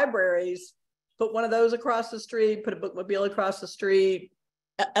free libraries. Put one of those across the street, put a bookmobile across the street.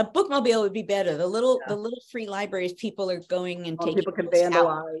 A bookmobile would be better. The little free libraries, people are going and taking people can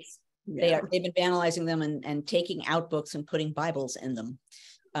vandalize. They've been vandalizing them and taking out books and putting Bibles in them.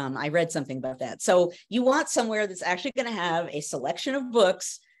 I read something about that. So you want somewhere that's actually going to have a selection of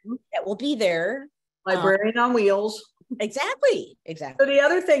books that will be there. Librarian on wheels. Exactly. So the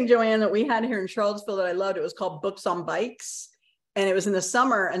other thing, Joanne, that we had here in Charlottesville that I loved, it was called Books on Bikes. And it was in the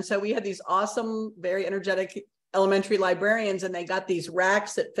summer. And so we had these awesome, very energetic elementary librarians, and they got these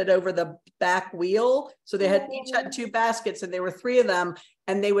racks that fit over the back wheel. So they had each had 2 baskets, and there were 3 of them,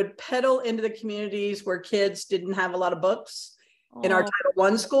 and they would pedal into the communities where kids didn't have a lot of books in our Title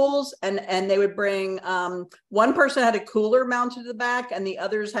I schools. And they would bring, one person had a cooler mounted to the back, and the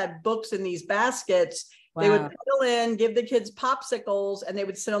others had books in these baskets. Wow. They would pedal in, give the kids popsicles, and they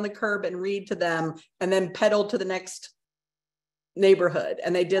would sit on the curb and read to them, and then pedal to the next neighborhood.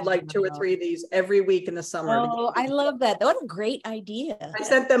 And they did like 2 or 3 of these every week in the summer. Oh, I love that. What a great idea. I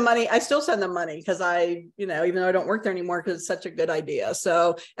sent them money. I still send them money because I, even though I don't work there anymore, because it's such a good idea.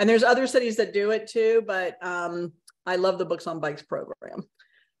 So, and there's other cities that do it too, but I love the Books on Bikes program.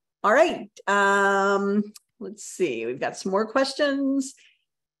 All right. Let's see. We've got some more questions.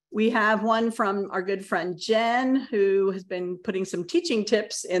 We have one from our good friend Jen, who has been putting some teaching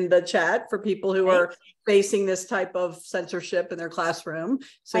tips in the chat for people who are facing this type of censorship in their classroom.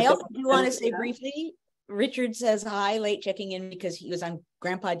 So I also do want to say briefly, Richard says hi, late checking in because he was on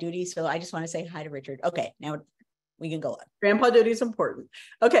grandpa duty. So I just want to say hi to Richard. Okay, now we can go on. Grandpa duty is important.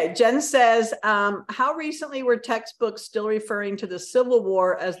 Okay, Jen says, how recently were textbooks still referring to the Civil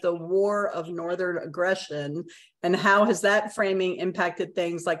War as the War of Northern Aggression? And how has that framing impacted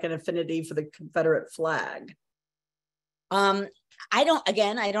things like an affinity for the Confederate flag? I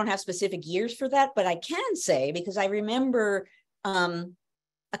don't have specific years for that, but I can say, because I remember a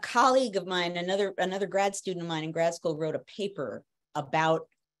colleague of mine, another grad student of mine in grad school wrote a paper about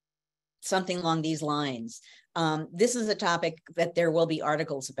something along these lines. This is a topic that there will be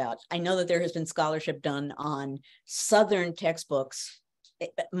articles about. I know that there has been scholarship done on Southern textbooks,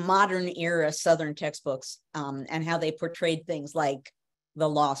 modern era Southern textbooks, and how they portrayed things like the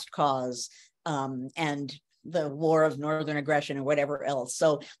Lost Cause and the War of Northern Aggression or whatever else.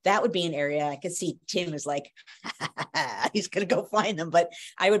 So that would be an area I could see Tim is like, he's going to go find them. But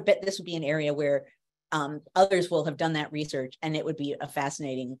I would bet this would be an area where others will have done that research, and it would be a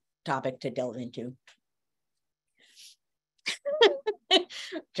fascinating topic to delve into.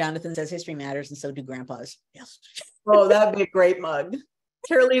 Jonathan says history matters, and so do grandpas. Yes. Oh, that would be a great mug.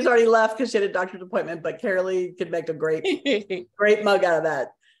 Carolee's already left because she had a doctor's appointment, but Carolee could make a great mug out of that.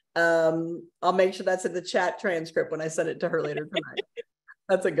 I'll make sure that's in the chat transcript when I send it to her later tonight.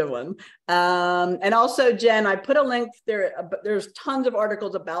 That's a good one. And also, Jen, I put a link there. There's tons of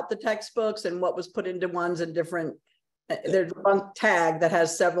articles about the textbooks and what was put into ones and different. There's one tag that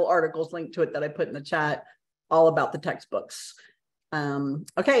has several articles linked to it that I put in the chat, all about the textbooks.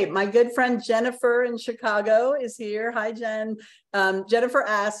 Okay, my good friend Jennifer in Chicago is here. Hi, Jen. Jennifer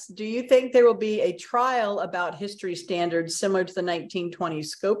asks, do you think there will be a trial about history standards similar to the 1920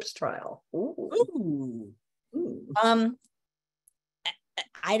 Scopes trial? Ooh.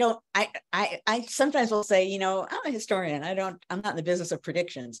 I sometimes will say, I'm a historian. I'm not in the business of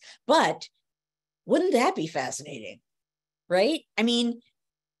predictions, but wouldn't that be fascinating? Right? I mean,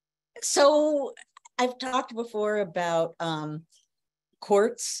 so I've talked before about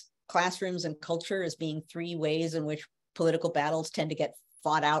courts, classrooms, and culture as being 3 ways in which political battles tend to get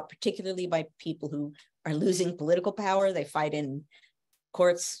fought out, particularly by people who are losing political power. They fight in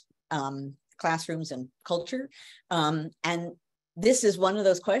courts, classrooms, and culture. And this is one of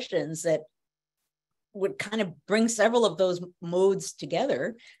those questions that would kind of bring several of those modes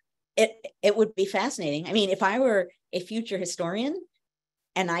together. It would be fascinating. I mean, if I were a future historian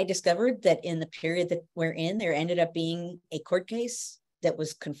and I discovered that in the period that we're in, there ended up being a court case that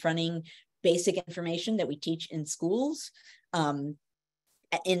was confronting basic information that we teach in schools in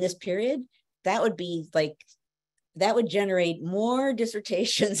this period, that would be like that would generate more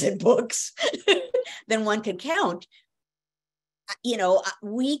dissertations and books than one could count.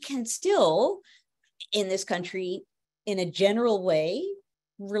 We can still, in this country, in a general way,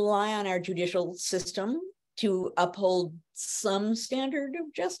 rely on our judicial system to uphold some standard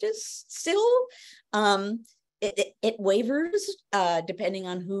of justice still. It wavers depending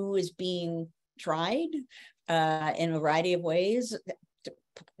on who is being tried in a variety of ways,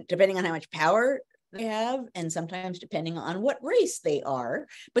 depending on how much power they have, and sometimes depending on what race they are.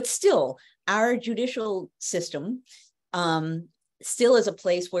 But still, our judicial system still is a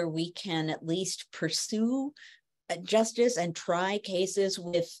place where we can at least pursue justice and try cases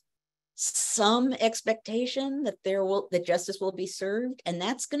with some expectation that justice will be served. And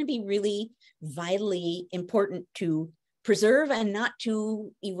that's going to be really vitally important to preserve and not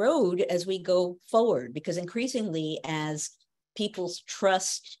to erode as we go forward, because increasingly, as people's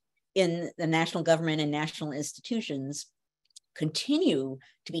trust in the national government and national institutions continue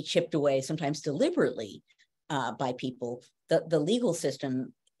to be chipped away, sometimes deliberately, by people, the legal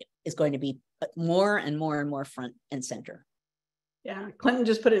system is going to be more and more and more front and center. Yeah, Clinton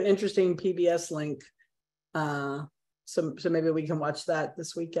just put an interesting PBS link. So maybe we can watch that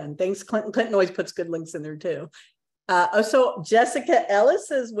this weekend. Thanks, Clinton. Clinton always puts good links in there too. So Jessica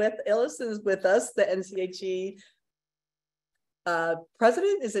Ellis is with us, the NCHE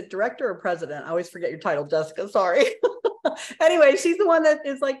president. Is it director or president? I always forget your title, Jessica. Sorry. Anyway, she's the one that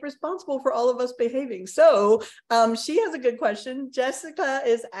is responsible for all of us behaving. So she has a good question. Jessica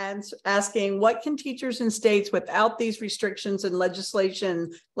is asking, what can teachers in states without these restrictions and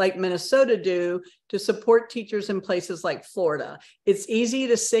legislation like Minnesota do to support teachers in places like Florida? It's easy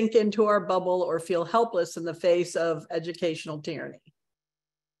to sink into our bubble or feel helpless in the face of educational tyranny.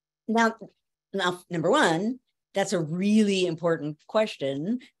 Now, number one, that's a really important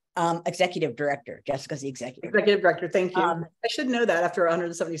question. Executive director. Jessica's the executive director. Thank you. I should know that after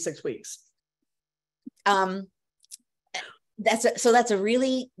 176 weeks. That's a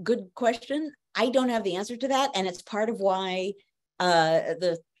really good question. I don't have the answer to that, and it's part of why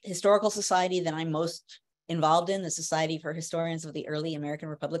the historical society that I'm most involved in, the Society for Historians of the Early American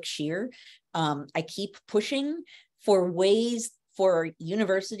Republic, SHEAR, I keep pushing for ways for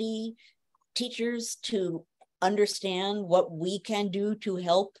university teachers to understand what we can do to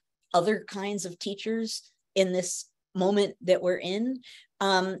help other kinds of teachers in this moment that we're in.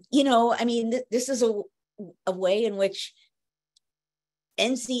 This is a way in which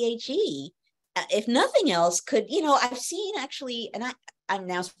NCHE, if nothing else, could, I've seen actually, and I'm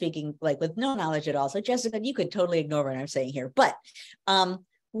now speaking with no knowledge at all. So Jessica, you could totally ignore what I'm saying here, but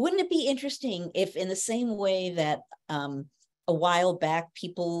wouldn't it be interesting if, in the same way that a while back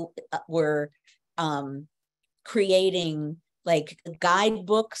people were creating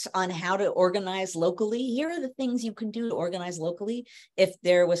guidebooks on how to organize locally. Here are the things you can do to organize locally. If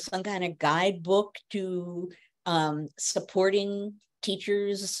there was some kind of guidebook to supporting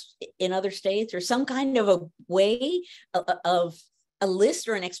teachers in other states, or some kind of a way of a list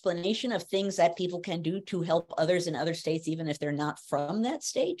or an explanation of things that people can do to help others in other states, even if they're not from that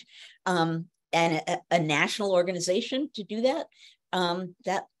state, and a national organization to do that,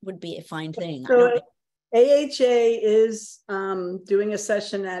 that would be a fine thing. So AHA is doing a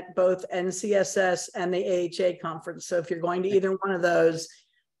session at both NCSS and the AHA conference. So if you're going to either one of those,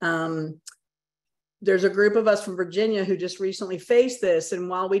 there's a group of us from Virginia who just recently faced this. And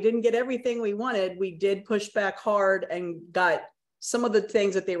while we didn't get everything we wanted, we did push back hard and got some of the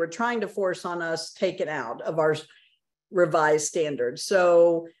things that they were trying to force on us taken out of our revised standards.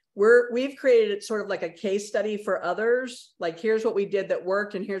 So we've created sort of like a case study for others. Here's what we did that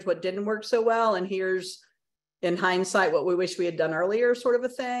worked, and here's what didn't work so well, and here's, in hindsight, what we wish we had done earlier, sort of a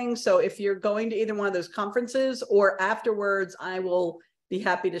thing. So if you're going to either one of those conferences or afterwards, I will be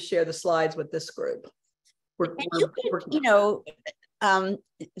happy to share the slides with this group.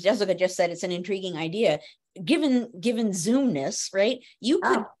 Jessica just said it's an intriguing idea. Given Zoomness, right? You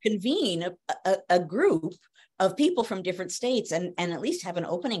could convene a group of people from different states and at least have an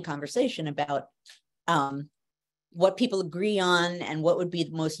opening conversation about what people agree on and what would be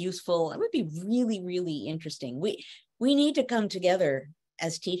the most useful. It would be really, really interesting. We need to come together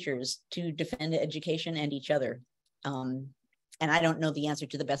as teachers to defend education and each other. And I don't know the answer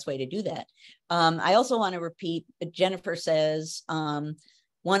to the best way to do that. I also want to repeat, Jennifer says,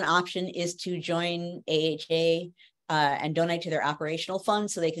 one option is to join AHA and donate to their operational fund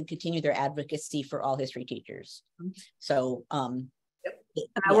so they can continue their advocacy for all history teachers. So, and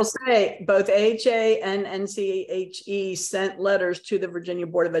I will say both AHA and NCHE sent letters to the Virginia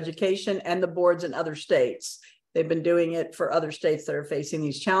Board of Education and the boards in other states. They've been doing it for other states that are facing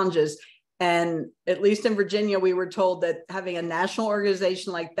these challenges. And at least in Virginia, we were told that having a national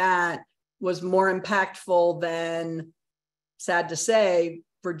organization like that was more impactful than, sad to say,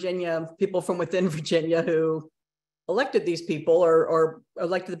 Virginia, people from within Virginia who elected these people or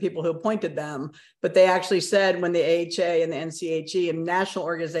elected the people who appointed them. But they actually said when the AHA and the NCHE and national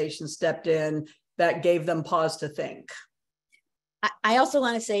organizations stepped in, that gave them pause to think. I also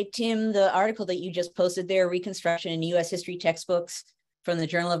want to say, Tim, the article that you just posted there, Reconstruction in U.S. History Textbooks from the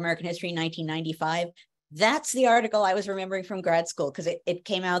Journal of American History, 1995, that's the article I was remembering from grad school, because it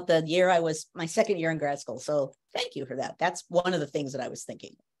came out the year I was my second year in grad school. So thank you for that. That's one of the things that I was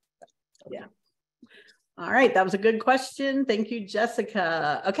thinking. Yeah. All right. That was a good question. Thank you,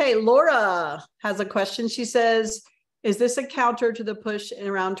 Jessica. Okay. Laura has a question. She says, is this a counter to the push in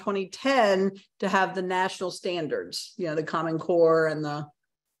around 2010 to have the national standards, the Common Core and the...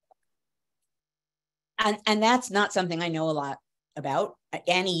 And that's not something I know a lot about.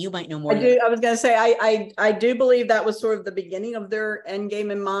 Annie, you might know more. I was going to say, I do believe that was sort of the beginning of their end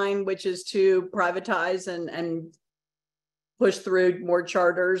game in mind, which is to privatize and push through more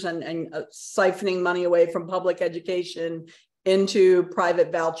charters and siphoning money away from public education into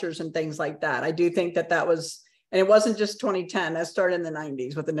private vouchers and things like that. I do think that was, and it wasn't just 2010, that started in the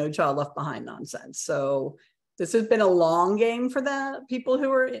 90s with the No Child Left Behind nonsense. So this has been a long game for the people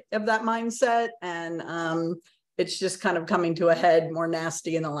who are of that mindset. And it's just kind of coming to a head more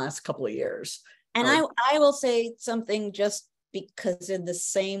nasty in the last couple of years. And I will say something, just because in the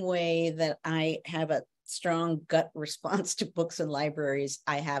same way that I have a strong gut response to books and libraries,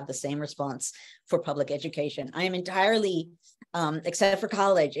 I have the same response for public education. I am entirely, except for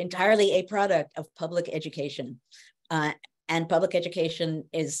college, entirely a product of public education. And public education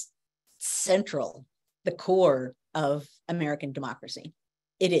is central, the core of American democracy.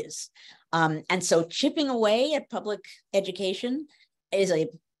 It is. And so chipping away at public education is a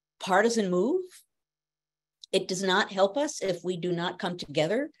partisan move. It does not help us if we do not come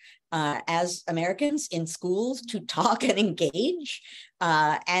together as Americans in schools to talk and engage,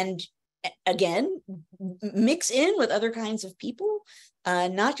 and again, mix in with other kinds of people,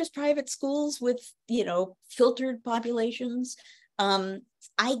 not just private schools with, filtered populations.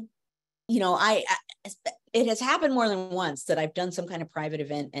 It has happened more than once that I've done some kind of private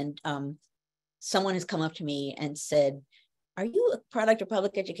event and someone has come up to me and said, are you a product of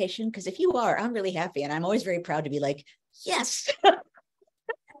public education? Because if you are, I'm really happy. And I'm always very proud to be like, yes,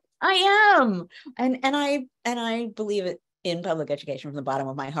 I am. And I believe it in public education from the bottom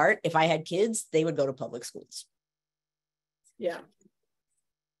of my heart. If I had kids, they would go to public schools. Yeah.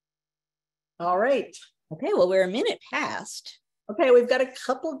 All right. Okay, well, we're a minute past. Okay, we've got a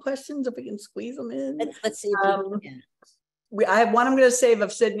couple of questions if we can squeeze them in. Let's see if we can. I have one I'm going to save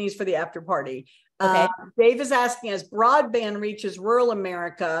of Sydney's for the after party. Okay. Dave is asking, as broadband reaches rural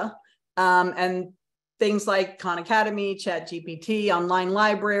America and things like Khan Academy, ChatGPT, online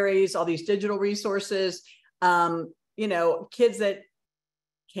libraries, all these digital resources, kids that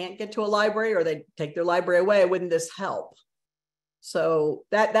can't get to a library or they take their library away, wouldn't this help? So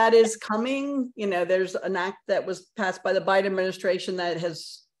that is coming. There's an act that was passed by the Biden administration that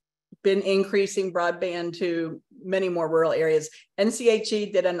has been increasing broadband to many more rural areas.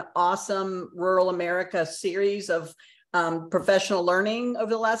 NCHE did an awesome Rural America series of professional learning over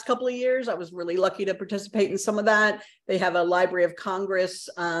the last couple of years. I was really lucky to participate in some of that. They have a Library of Congress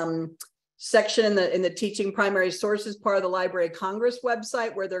section in the teaching primary sources part of the Library of Congress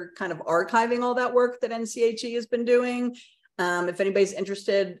website, where they're kind of archiving all that work that NCHE has been doing. If anybody's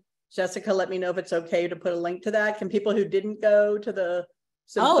interested, Jessica, let me know if it's okay to put a link to that. Can people who didn't go to the...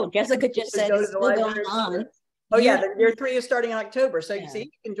 Jessica just said it's still going on. Oh yeah, year 3 is starting in October. So you see,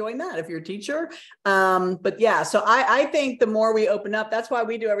 you can join that if you're a teacher. But yeah, so I think the more we open up, that's why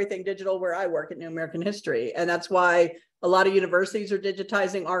we do everything digital where I work at New American History. And that's why a lot of universities are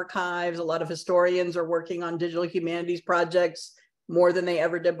digitizing archives. A lot of historians are working on digital humanities projects more than they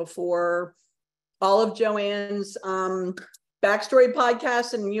ever did before. All of Joanne's Backstory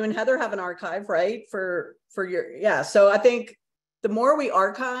podcast and you and Heather have an archive, right? For your, yeah. So I think the more we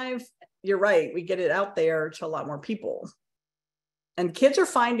archive, you're right, we get it out there to a lot more people. And kids are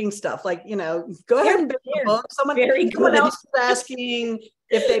finding stuff like, go ahead and ban a book. Someone else is asking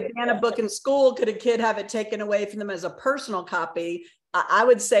if they ban a book in school, could a kid have it taken away from them as a personal copy? I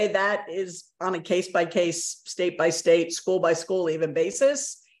would say that is on a case-by-case, state-by-state, school-by-school even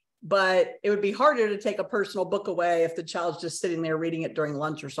basis. But it would be harder to take a personal book away if the child's just sitting there reading it during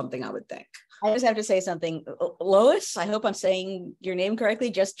lunch or something, I would think. I just have to say something. Lois, I hope I'm saying your name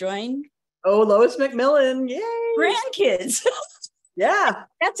correctly, just joined. Oh, Lois McMillan. Yay. Grandkids. Yeah.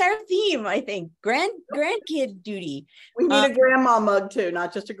 That's our theme, I think. Grandkid duty. We need a grandma mug too,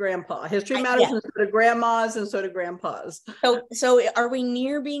 not just a grandpa. History matters, and so do grandmas, and so do grandpas. So are we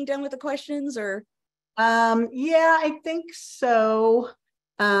near being done with the questions, or? Yeah, I think so.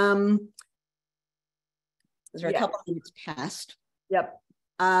 There's a couple minutes past. Yep.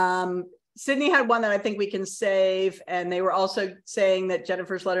 Sydney had one that I think we can save, and they were also saying that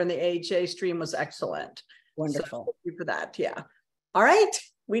Jennifer's letter in the AHA stream was excellent. Wonderful. So thank you for that. Yeah. All right,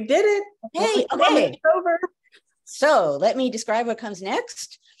 we did it. Okay. Over. So let me describe what comes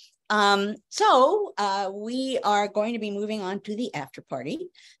next. We are going to be moving on to the after party.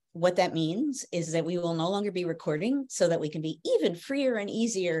 What that means is that we will no longer be recording, so that we can be even freer and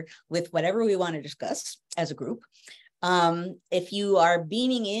easier with whatever we want to discuss as a group. If you are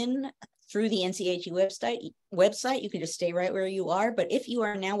beaming in through the NCHE website, you can just stay right where you are. But if you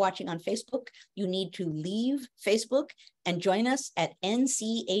are now watching on Facebook, you need to leave Facebook and join us at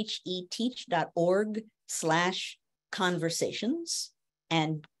ncheteach.org/conversations.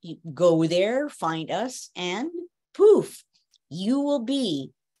 And you go there, find us, and poof, you will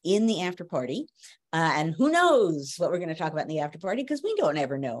be in the after party. And who knows what we're going to talk about in the after party, because we don't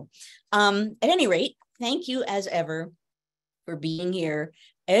ever know. At any rate, thank you as ever for being here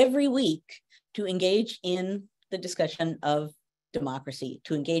every week to engage in the discussion of democracy,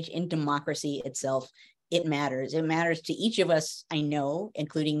 to engage in democracy itself. It matters. It matters to each of us, I know,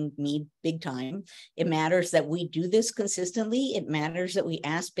 including me big time. It matters that we do this consistently. It matters that we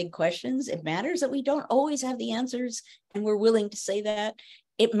ask big questions. It matters that we don't always have the answers, and we're willing to say that.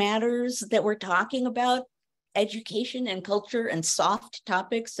 It matters that we're talking about education and culture and soft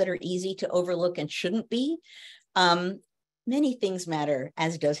topics that are easy to overlook and shouldn't be. Many things matter,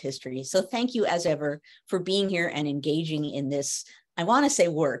 as does history. So thank you as ever for being here and engaging in this, I want to say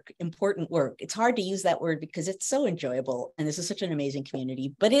work, important work. It's hard to use that word because it's so enjoyable and this is such an amazing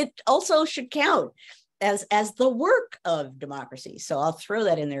community, but it also should count as the work of democracy. So I'll throw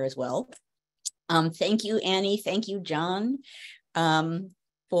that in there as well. Thank you, Annie. Thank you, John,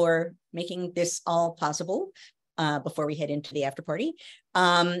 for making this all possible before we head into the after party.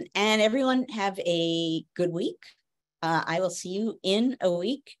 And everyone have a good week. I will see you in a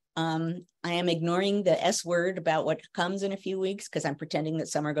week. I am ignoring the S word about what comes in a few weeks because I'm pretending that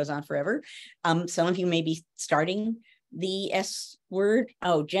summer goes on forever. Some of you may be starting the S word.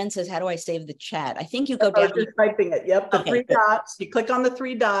 Oh, Jen says, how do I save the chat? I think you go down. Just typing it. Yep. The three dots. You click on the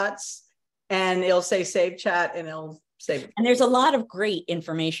three dots and it'll say save chat and it'll save it. And there's a lot of great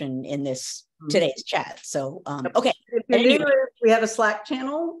information in this today's chat. So, okay. Anyway. We have a Slack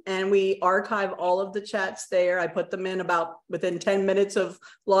channel and we archive all of the chats there. I put them in about within 10 minutes of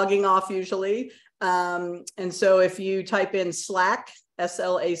logging off usually. And so if you type in Slack,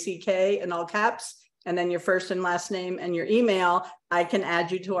 SLACK in all caps, and then your first and last name and your email, I can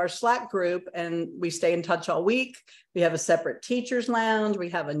add you to our Slack group and we stay in touch all week. We have a separate teachers lounge. We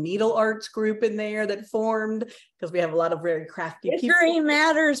have a needle arts group in there that formed because we have a lot of very crafty people. History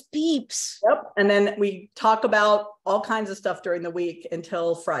matters, peeps. Yep. And then we talk about all kinds of stuff during the week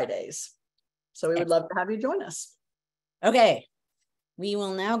until Fridays. So we would love to have you join us. Okay. We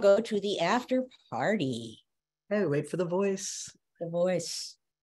will now go to the after party. Okay, wait for the voice. The voice.